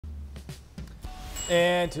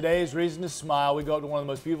And today's reason to smile, we go up to one of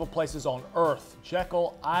the most beautiful places on earth,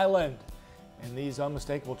 Jekyll Island. And these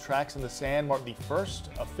unmistakable tracks in the sand mark the first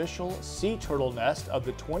official sea turtle nest of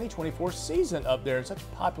the 2024 season up there. It's such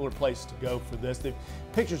a popular place to go for this. The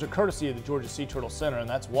pictures are courtesy of the Georgia Sea Turtle Center, and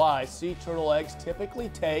that's why sea turtle eggs typically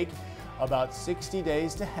take about 60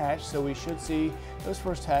 days to hatch. So we should see those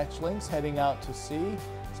first hatchlings heading out to sea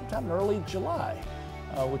sometime in early July.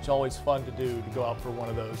 Which is always fun to do, to go out for one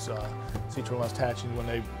of those sea turtle nest hatching when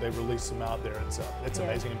they release them out there. It's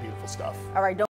amazing and beautiful stuff. All right.